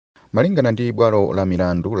Malingana ndi bwalo la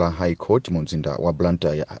milandu la High Court mu mzinda wa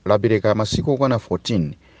Blantyre lapereka masiku okwana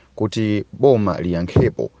 14 kuti boma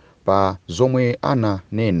liyankhepo pa zomwe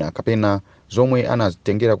ananena kapena zomwe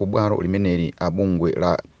anatengera ku bwalo limeneli a bungwe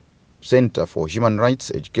la Center for Human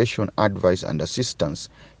Rights Education Advice and Assistance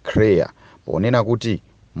CREA ponena kuti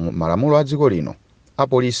malamulo a dziko lino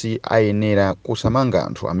apolisi ayenera kusamanga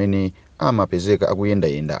anthu amene amapezeka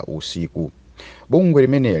akuyendayenda usiku. Bungwe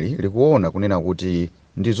limeneli likuona kunena kuti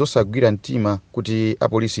ndi zosagwira mtima kuti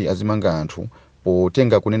apolisi azimanga anthu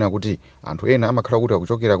potenga kunena kuti anthu ena amakhala kuti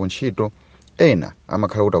akuchokera ku ntchito, ena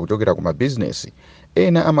amakhala kuti akuchokera ku mabizinesi,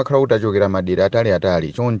 ena amakhala kuti achokera madera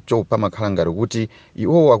atali choncho pamakhala ngati kuti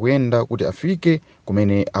iwo akuyenda kuti afike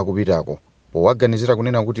kumene akupitako powaganizira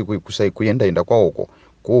kunena kuti kuyendayenda kwawoko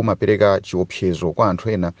kumapereka chiopsezo kwa anthu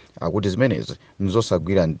ena akuti zimenezi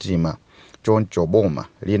nzosagwira mtima. Choncho boma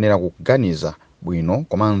liyenera kuganiza bwino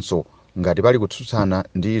komanso ngati pali kutsutsana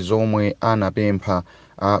ndi zomwe anapempha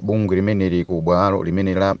a bungwe limeneli ku bwalo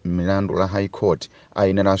limene la milandu la High Court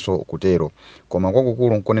ayeneranso kutero. Koma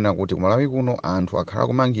kwakukulu nkonena kuti ku Malawi kuno anthu akhala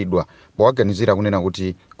kumangidwa powaganizira kunena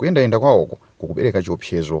kuti kuyendayenda kwawoko kukupereka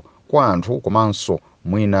chiopsezo kwa anthu komanso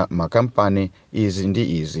mwina makampani izi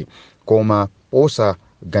ndi izi. Koma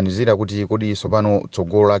osaganizira kuti kodi sopano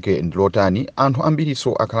tsogolo lake ndi lotani, anthu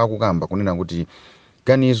ambiriso akhala kukamba kunena kuti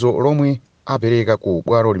ganizo lomwe apereka ku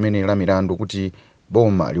bwalo limene la milandu kuti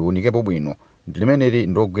boma liwunikepo bwino limeneli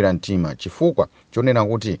ndogwira mtima chifukwa chonena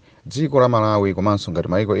kuti dziko la Malawi komanso ngati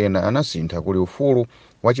maiko ena anasintha kuli ufulu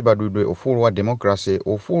wachibadwidwe, ufulu wa democracy,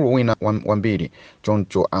 ufulu wina wambiri.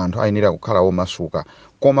 Choncho anthu ayenera kukhala omasuka.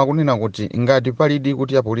 Koma kunena kuti ngati palidi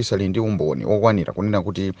kuti apolisi ali ndi umboni okwanira kunena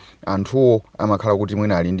kuti anthuwo amakhala kuti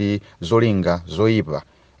mwina ali ndi zolinga zoyipa,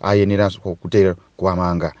 ayenera kutero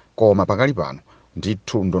kuwamanga. Koma pakali pano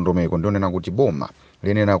ndithu ndondomeko ndionena kuti boma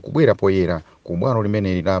liyenera kubwera poyera ku bwalo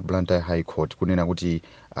limeneli la Blantyre High Court kunena kuti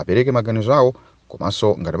apereke maganizo awo,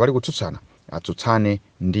 komanso ngati pali kutsutsana atsutsane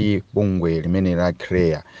ndi bungwe limene la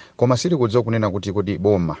CREA. Koma sili kudziwa kunena kuti kodi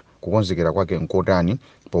boma kukonzekera kwake nkotani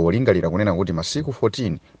polingalira kunena kuti masiku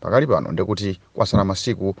 14 pakali pano ndikuti kwasala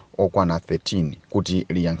masiku okwana 13 kuti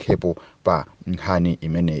liyankhepo pa nkhani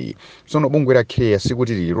imeneyi. Tsono bungwe la CREA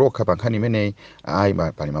sikuti lilokha pa nkhani imeneyi, ayi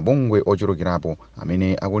pali mabungwe ochulukirapo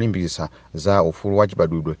amene akulimbikitsa za ufulu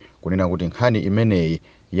wachibadwidwe kunena kuti nkhani imeneyi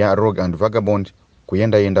ya rogue and vagabond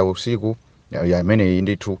kuyendayenda usiku ya imeneyi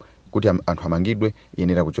ndithu kuti anthu amangidwe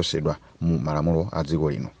iyenera kuchosedwa mu malamulo a dziko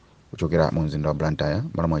lino. Kuchokera mu mzinda wa Blantyre,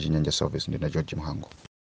 malamu a Chinyanja Service, ndina George Muhango.